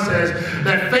 11:1 says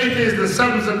that faith is the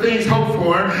substance of things hoped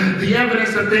for, the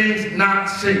evidence of things not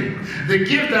seen. The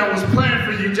gift that was planned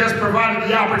for you just provided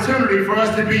the opportunity for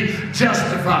us to be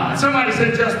justified. Somebody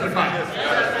say justified.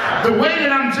 The way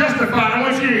that I'm justified, I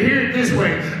want you to hear it this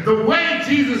way. The way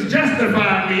Jesus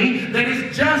justified me, that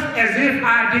is just as if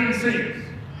I didn't sin.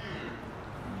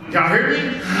 Y'all hear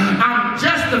me? I'm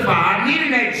justified,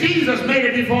 meaning that Jesus made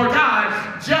it before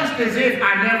God just as if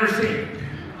I never sinned.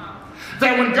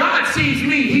 That when God sees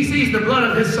me, he sees the blood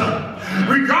of his son.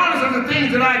 Regardless of the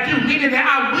things that I do, meaning that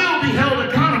I will be held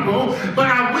accountable, but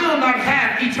I will not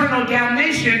have eternal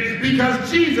damnation because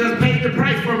Jesus paid the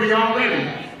price for me already.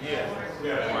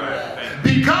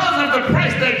 Because of the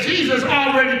price that Jesus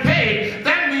already paid,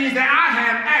 that means that I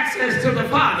have access to the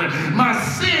Father. My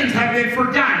sins have been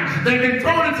forgotten. They've been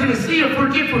thrown into the sea of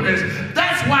forgetfulness.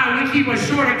 That's why we keep a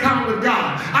short account with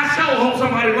God. I sure hope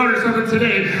somebody learned something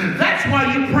today. That's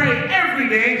why you pray every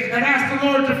day and ask the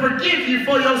Lord to forgive you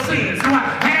for your sins. So I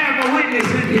have a witness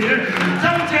in here.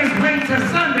 Don't just wait till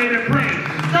Sunday to pray.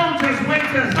 Don't just wait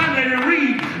till Sunday to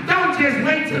read. Don't just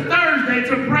wait till Thursday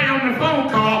to pray on the phone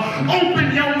call.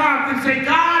 Open your mouth and say,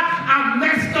 God, I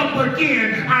messed up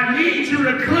again. I need you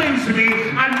to cleanse me.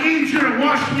 I need you to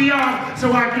wash me off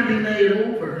so I can be made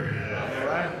over.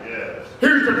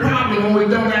 Here's the problem when we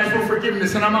don't ask for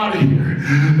forgiveness, and I'm out of here.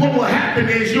 What will happen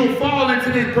is you'll fall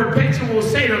into this perpetual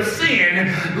state of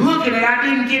sin, looking at I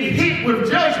didn't get hit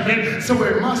with judgment, so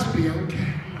it must be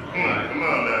okay. Come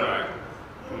on,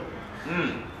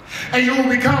 man. And you will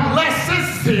become less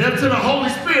sensitive to the Holy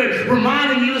Spirit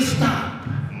reminding you to stop.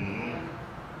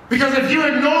 Because if you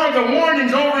ignore the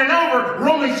warnings over and over,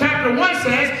 Romans chapter 1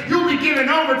 says, you'll be given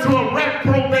over to a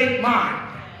reprobate mind.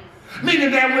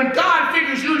 Meaning that when God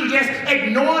figures you to just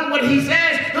ignoring what he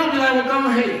says, he'll be like, well, go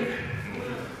ahead.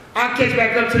 I'll catch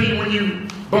back up to you when you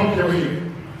bump your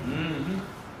head.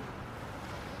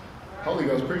 Holy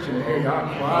Ghost preaching in here,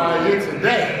 y'all quiet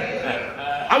today.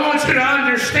 I want you to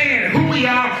understand who we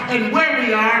are and where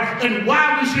we are and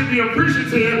why we should be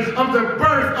appreciative of the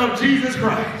birth of Jesus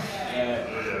Christ.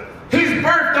 His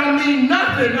birth don't mean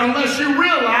nothing unless you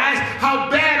realize how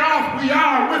bad off we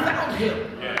are without him.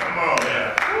 Come on,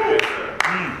 man.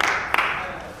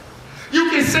 You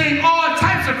can sing all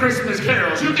types of Christmas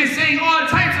carols. You can sing all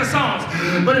types of songs.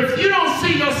 But if you don't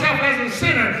see yourself as a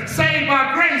sinner saved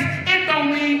by grace, it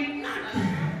don't mean nothing.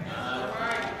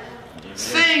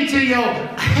 Sing till your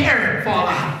hair fall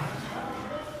out.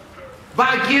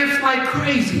 Buy gifts like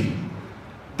crazy.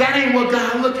 That ain't what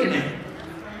God's looking at.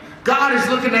 God is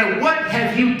looking at what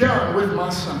have you done with my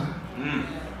son.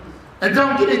 And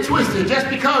don't get it twisted. Just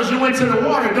because you went to the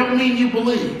water don't mean you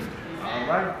believe. All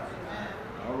right.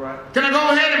 Can I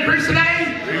go ahead and preach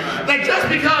today? That just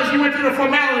because you went through the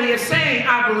formality of saying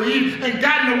I believe and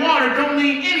got in the water don't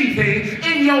mean anything.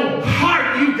 In your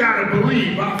heart you got to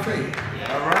believe by faith.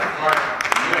 All right.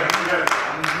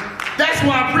 That's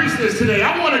why I preach this today.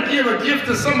 I want to give a gift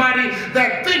to somebody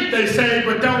that think they saved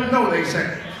but don't know they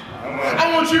saved.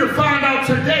 I want you to find out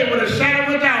today with a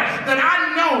shadow of a doubt that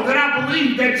I know, that I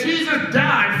believe that Jesus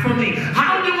died for me.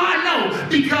 How do I know?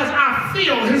 Because I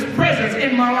feel his presence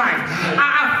in my life.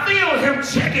 I feel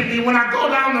started checking me when I go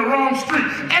down the wrong street.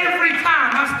 Every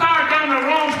time I start down the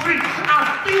wrong street,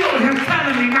 I feel him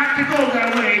telling me not to go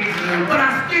that way. But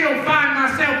I still find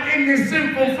myself in this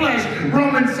sinful flesh.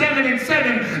 Romans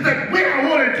 7:7, that when I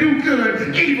want to do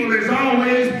good, evil is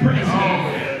always present.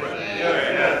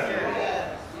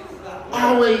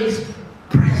 Always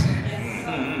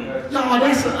present. Y'all,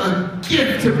 that's a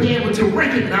gift to be able to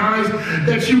recognize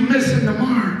that you're missing the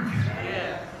mark.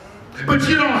 But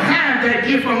you don't have that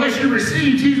gift unless you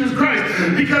receive Jesus Christ,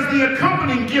 because the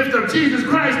accompanying gift of Jesus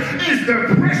Christ is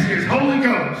the precious Holy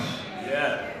Ghost.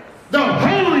 The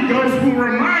Holy Ghost will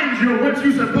remind you of what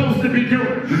you're supposed to be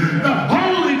doing. The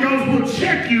Holy Ghost will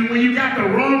check you when you got the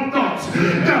wrong thoughts.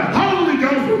 The Holy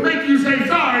Ghost will make you say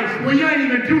sorry when you ain't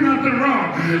even do nothing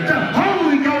wrong. The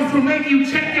Holy Ghost will make you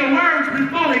check your words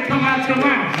before they come out your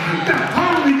mouth. The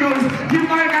Holy Ghost, you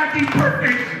might not be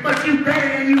perfect, but you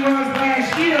better than you was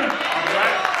last year.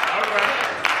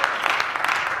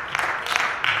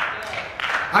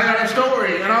 I got a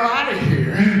story, and I'm out of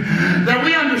here, that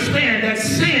we understand that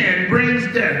sin brings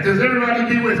death. Does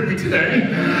everybody be with me today?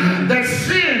 That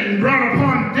sin brought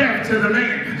upon death to the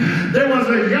man. There was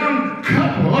a young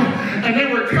couple, and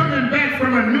they were coming back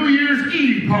from a New Year's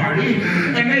Eve party,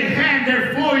 and they had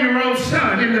their 4-year-old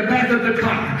son in the back of the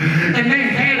car. And they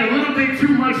had a little bit too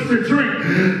much to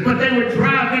drink, but they were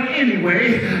driving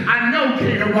anyway. I know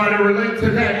can't nobody relate to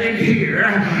that in here,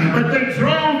 but they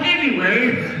drove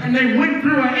anyway, and they went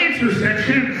through an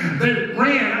intersection. They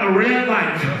ran a red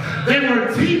light. They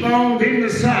were T-boned in the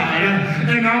side,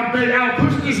 and I'll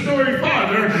push the story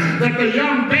farther, that the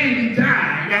young baby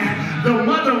died. The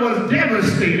mother was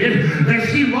devastated that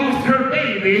she lost her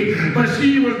baby, but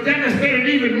she was devastated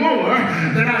even more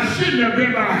that I shouldn't have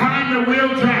been behind the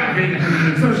wheel driving.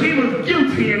 So she was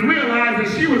guilty and realized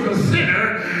that she was a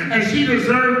sinner and she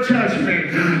deserved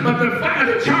judgment. But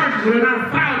the charges were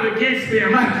not filed against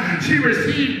them. She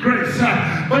received grace.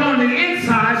 But on the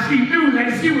inside, she knew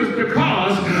that she was the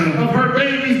cause of her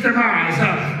baby's demise.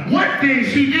 One thing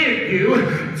she did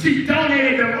do, she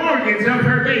donated the organs of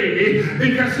her baby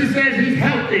because she says he's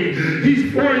healthy.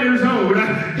 He's 4 years old.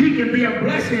 He can be a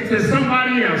blessing to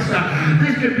somebody else.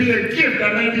 This could be a gift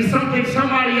that may be something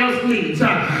somebody else needs.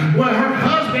 Well, her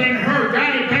husband and her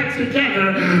got it back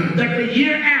together that the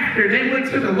year after they went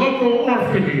to the local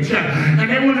orphanage and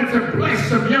they wanted to bless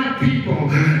some young people.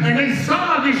 And they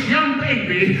saw this young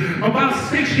baby, about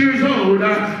 6 years old,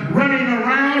 running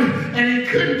around, and he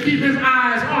couldn't keep his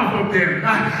eyes off of them.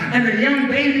 And the young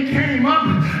baby came up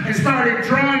and started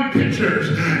drawing pictures.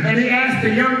 And he asked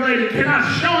the young lady, "Can I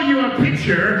show you a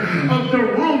picture of the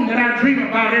room that I dream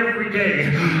about every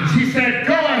day?" She said,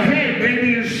 "Go ahead,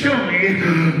 baby, and show me."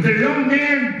 The young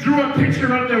man drew a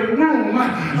picture of the room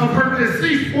of her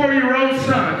deceased 4-year-old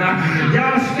son.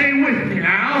 Y'all stay with me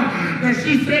now. And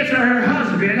she said to her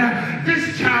husband,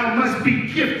 "This child must be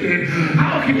gifted.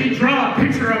 How can he draw a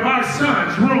picture of our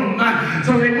son's room?"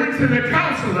 So they went to the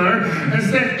counselor and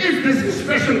said, "Is this a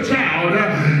special child?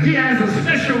 He has a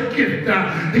special gift.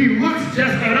 He looks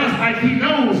just at us like he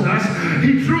knows us.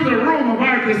 He drew the room of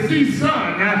our deceased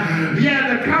son."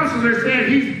 Yeah, the counselor said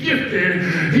he's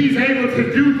gifted. He's able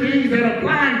to do things that a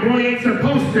blind boy ain't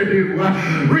supposed to do.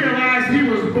 Realized he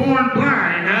was born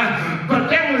blind, but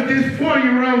there was this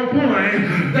 4-year-old boy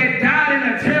that died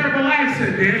in a terrible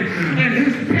accident, and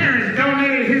his parents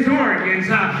donated his organs.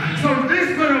 So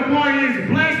this little boy is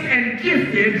blessed and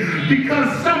gifted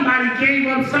because somebody gave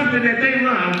up something that they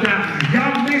loved.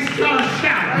 Y'all missed your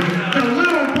shout. The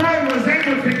little boy was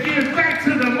able to give back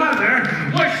to the mother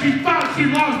what she thought she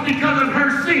lost because of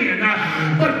her sin.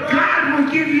 But God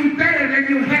will give you better than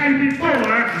you had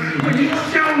before when he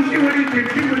shows you what he can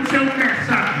do with your mess.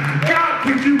 God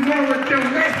can do more with your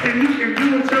mess than you can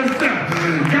do with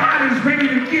yourself. God is ready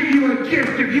to give you a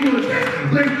gift if you will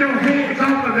just lift your hands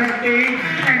off of that thing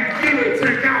and give it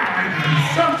to God.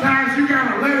 Sometimes you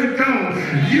gotta let it go.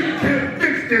 You can't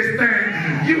fix this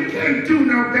thing. You can't do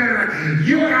no better.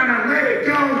 You gotta let it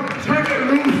go, turn it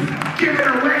loose, give it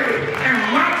away,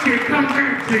 and watch it come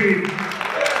back to you.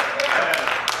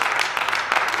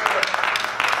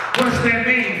 What's that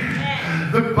mean?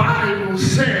 The Bible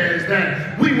says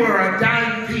that we were a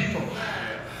dying people,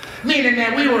 meaning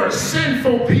that we were a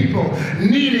sinful people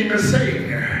needing a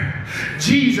Savior.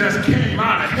 Jesus came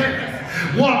out of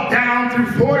heaven, walked down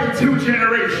through 42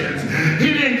 generations.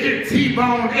 He didn't get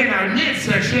T-boned in a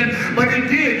midsection, but he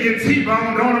did get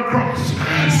T-boned on a cross.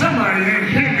 Somebody didn't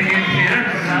hear me in here.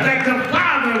 That the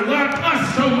Father loved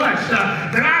us so much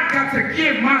that I've got to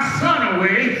give my son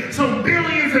away so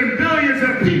billions and billions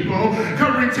of people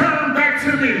can return back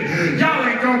to me. Y'all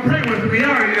ain't gonna pray with me,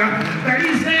 are you? That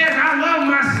he says, "I love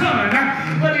my son,"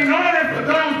 but in order for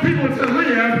those people to live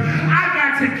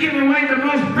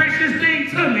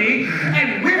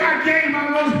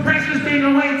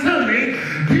taken away to me.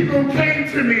 People came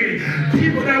to me.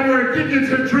 People that were addicted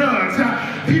to drugs.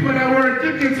 People that were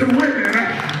addicted to women.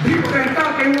 People that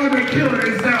thought they wanted to kill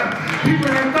themselves. People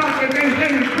that thought that they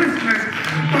hated Christmas.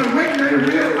 But when they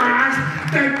realized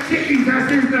that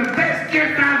Jesus is the best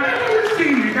gift I've ever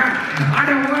received, I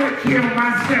don't want to kill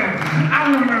myself.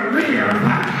 I want to live.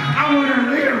 I want to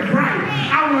live right.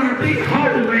 I want to be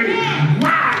holy.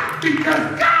 Why?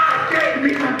 Because God gave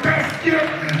me the best gift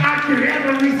I could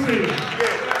ever receive.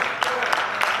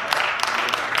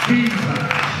 Jesus.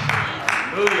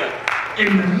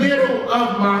 In the middle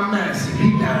of my mess,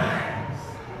 he died.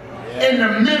 In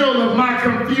the middle of my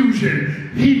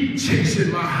confusion, he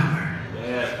chastened my heart.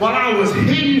 While I was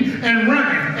hidden and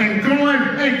running and going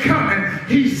and coming,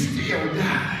 he still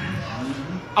died.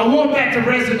 I want that to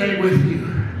resonate with you.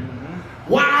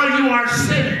 While you are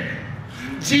sinning,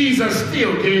 Jesus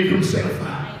still gave himself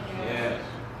up.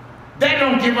 That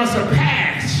don't give us a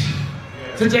pass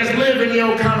to just live in the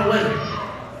old kind of way.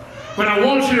 But I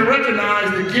want you to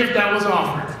recognize the gift that was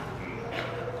offered.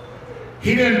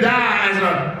 He didn't die as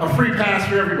a free pass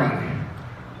for everybody.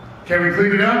 Can we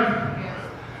clean it up?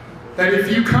 That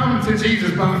if you come to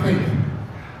Jesus by faith,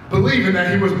 believing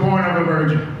that he was born of a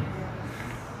virgin,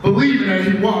 believing that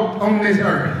he walked on this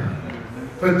earth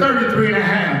for 33 and a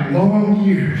half long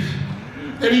years,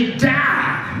 that he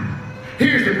died.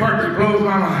 Here's the part that blows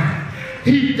my mind.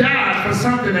 He died for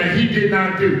something that he did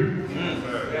not do.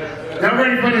 Y'all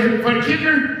ready for the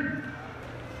kicker?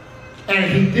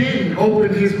 And he didn't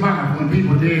open his mouth when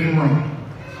people did him wrong.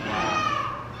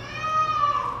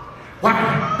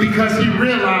 Why? Because he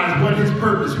realized what his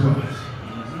purpose was.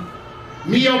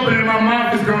 Me opening my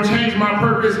mouth is going to change my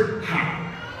purpose.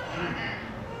 How?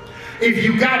 If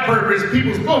you got purpose,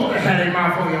 people supposed to have their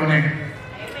mouth on your name.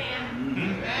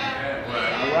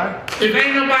 All right. If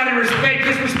ain't nobody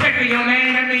disrespecting your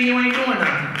name, that means you ain't doing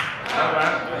nothing. All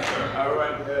right. All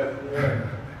right. Yeah.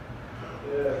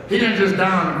 He didn't just die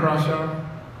on the cross, y'all.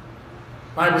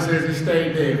 Bible says he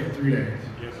stayed dead for 3 days.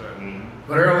 Yes, sir.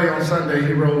 But early on Sunday,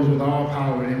 he rose with all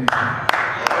power in his hand.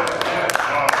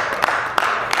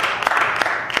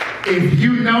 If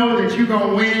you know that you're going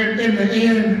to win in the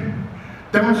end,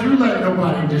 don't you let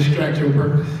nobody distract your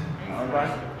purpose. All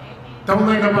right. Don't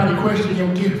let nobody question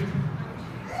your gift.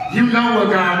 You know what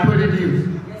God put in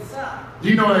you. Yes, sir.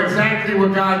 You know exactly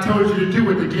what God told you to do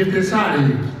with the gift inside of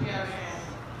you. Yes.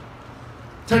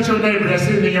 Touch your neighbor that's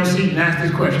sitting in your seat and ask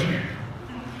this question.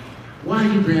 Why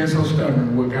are you being so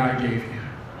stubborn with what God gave you?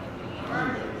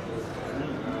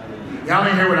 Y'all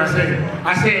didn't hear what I said.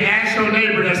 I said ask your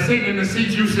neighbor that's sitting in the seat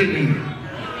you sitting in.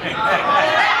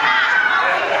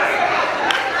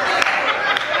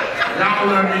 Y'all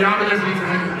love me. Y'all listening to me.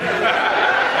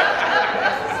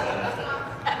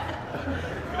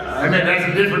 I mean, that's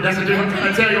a different thing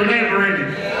to tell your neighbor, ain't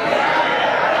it?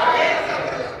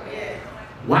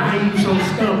 Why are you so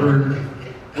stubborn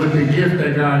with the gift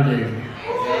that God gave you?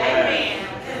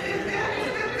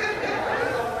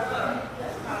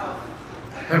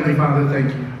 Heavenly Father,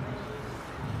 thank you.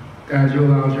 God, you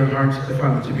allowed your hearts,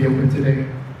 Father, to be open today.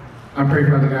 I pray,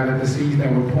 Father God, that the seeds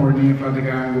that were poured in, Father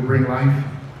God, will bring life,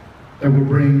 that will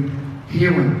bring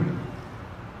healing,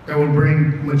 that will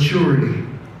bring maturity.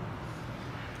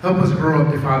 Help us grow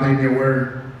up, Father, in your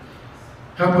word.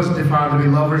 Help us, Father, be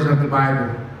lovers of the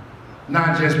Bible,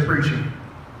 not just preaching.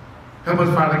 Help us,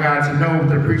 Father God, to know what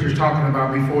the preacher's talking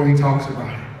about before he talks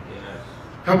about it.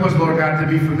 Help us, Lord God, to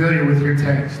be familiar with your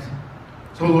text.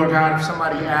 So, Lord God, if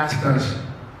somebody asked us,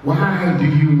 why do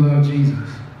you love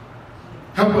Jesus?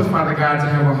 Help us, Father God, to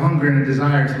have a hunger and a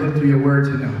desire to look through your word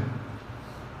to know.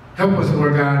 Help us,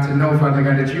 Lord God, to know, Father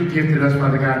God, that you gifted us,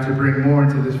 Father God, to bring more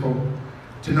into this fold,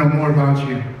 to know more about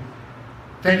you.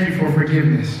 Thank you for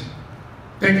forgiveness.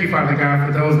 Thank you, Father God,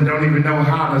 for those that don't even know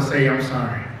how to say I'm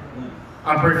sorry.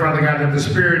 I pray, Father God, that the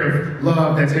spirit of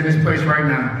love that's in this place right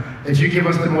now, that you give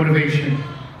us the motivation,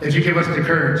 that you give us the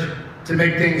courage to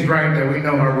make things right that we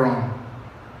know are wrong.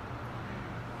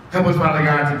 Help us, Father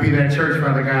God, to be that church,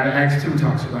 Father God, that Acts 2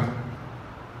 talks about.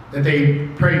 That they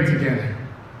prayed together.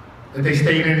 That they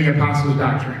stayed in the apostles'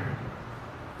 doctrine.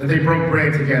 That they broke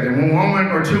bread together. When one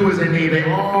or two was in need, they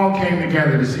all came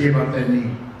together to see about that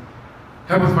need.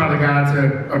 Help us, Father God,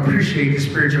 to appreciate the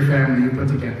spiritual family you put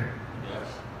together. Yes.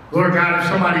 Lord God, if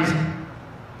somebody's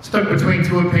stuck between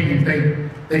two opinions,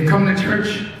 they've come to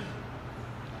church,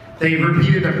 they've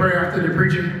repeated the prayer after the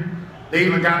preacher, they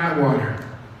even got in the water.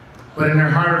 But in their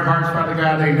heart of hearts, Father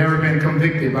God, they've never been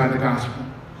convicted by the gospel.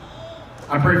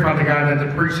 I pray, Father God, that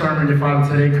the preached sermon,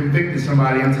 Father, today convicted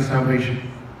somebody unto salvation.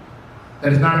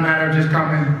 That it's not a matter of just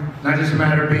coming, not just a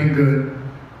matter of being good,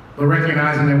 but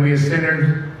recognizing that we are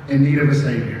sinners in need of a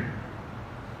Savior.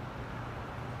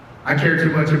 I care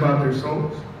too much about their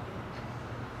souls.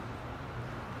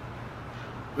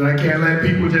 But I can't let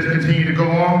people just continue to go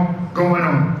on, going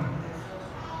on.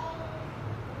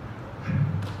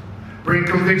 Bring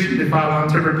conviction, to follow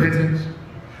onto repentance,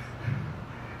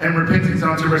 and repentance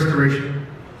onto restoration.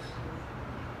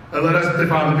 And let us,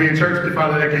 Father, be a church,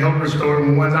 Father, that can help restore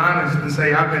when one's honest and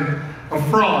say, I've been a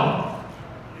fraud.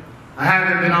 I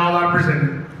haven't been all I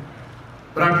presented.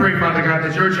 But I pray, Father God,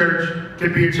 that your church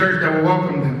can be a church that will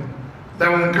welcome them, that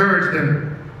will encourage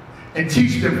them, and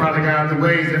teach them, Father God, the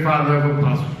ways that, Father, of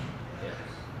apostles.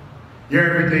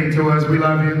 You're everything to us. We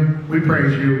love you. We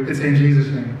praise you. It's in Jesus'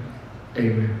 name.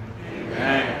 Amen.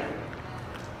 Amen.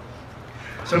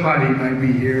 Somebody might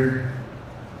be here,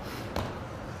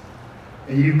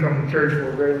 and you've come to church for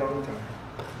a very long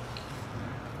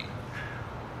time.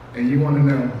 And you want to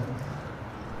know,